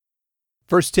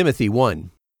1 Timothy 1.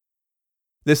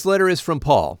 This letter is from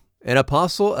Paul, an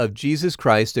apostle of Jesus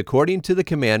Christ according to the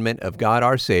commandment of God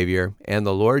our Savior and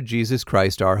the Lord Jesus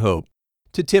Christ our hope.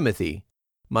 To Timothy,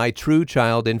 my true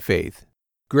child in faith,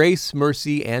 grace,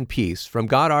 mercy, and peace from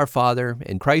God our Father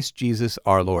and Christ Jesus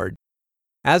our Lord.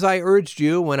 As I urged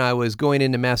you when I was going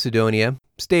into Macedonia,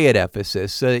 stay at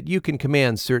Ephesus so that you can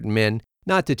command certain men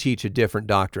not to teach a different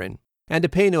doctrine, and to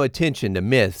pay no attention to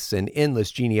myths and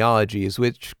endless genealogies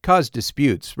which cause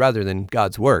disputes rather than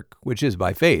God's work, which is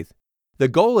by faith. The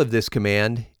goal of this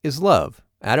command is love,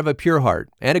 out of a pure heart,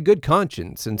 and a good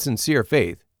conscience and sincere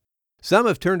faith. Some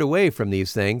have turned away from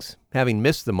these things, having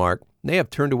missed the mark. They have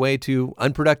turned away to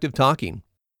unproductive talking.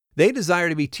 They desire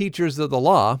to be teachers of the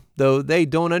law, though they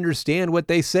don't understand what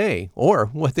they say or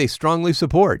what they strongly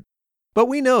support. But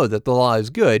we know that the law is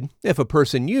good if a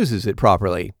person uses it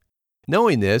properly.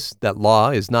 Knowing this, that law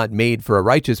is not made for a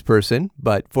righteous person,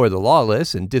 but for the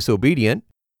lawless and disobedient,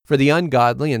 for the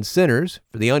ungodly and sinners,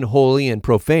 for the unholy and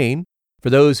profane, for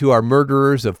those who are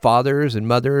murderers of fathers and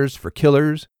mothers, for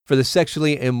killers, for the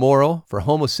sexually immoral, for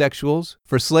homosexuals,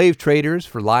 for slave traders,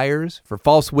 for liars, for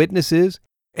false witnesses,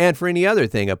 and for any other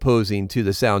thing opposing to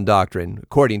the sound doctrine,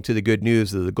 according to the good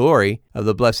news of the glory of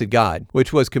the blessed God,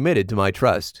 which was committed to my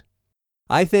trust.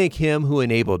 I thank him who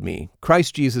enabled me,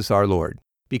 Christ Jesus our Lord,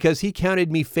 because he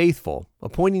counted me faithful,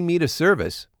 appointing me to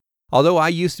service. Although I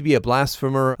used to be a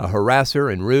blasphemer, a harasser,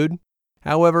 and rude,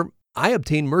 however, I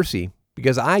obtained mercy,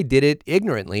 because I did it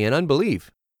ignorantly in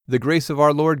unbelief. The grace of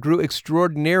our Lord grew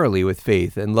extraordinarily with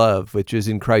faith and love which is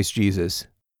in Christ Jesus.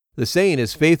 The saying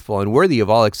is faithful and worthy of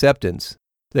all acceptance,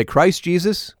 that Christ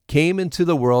Jesus came into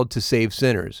the world to save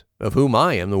sinners, of whom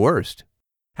I am the worst.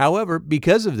 However,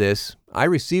 because of this, I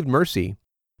received mercy,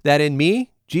 that in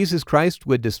me Jesus Christ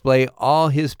would display all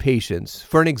his patience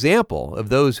for an example of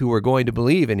those who were going to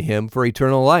believe in him for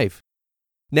eternal life.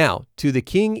 Now, to the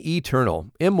King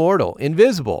eternal, immortal,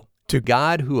 invisible, to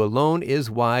God who alone is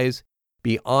wise,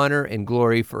 be honor and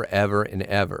glory forever and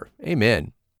ever.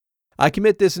 Amen. I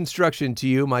commit this instruction to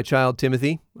you, my child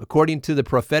Timothy, according to the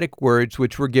prophetic words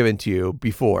which were given to you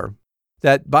before,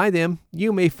 that by them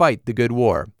you may fight the good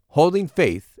war, holding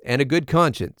faith and a good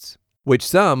conscience, which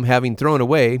some, having thrown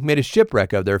away, made a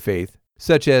shipwreck of their faith,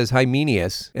 such as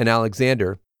Hymenaeus and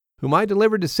Alexander, whom I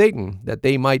delivered to Satan, that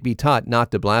they might be taught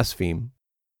not to blaspheme.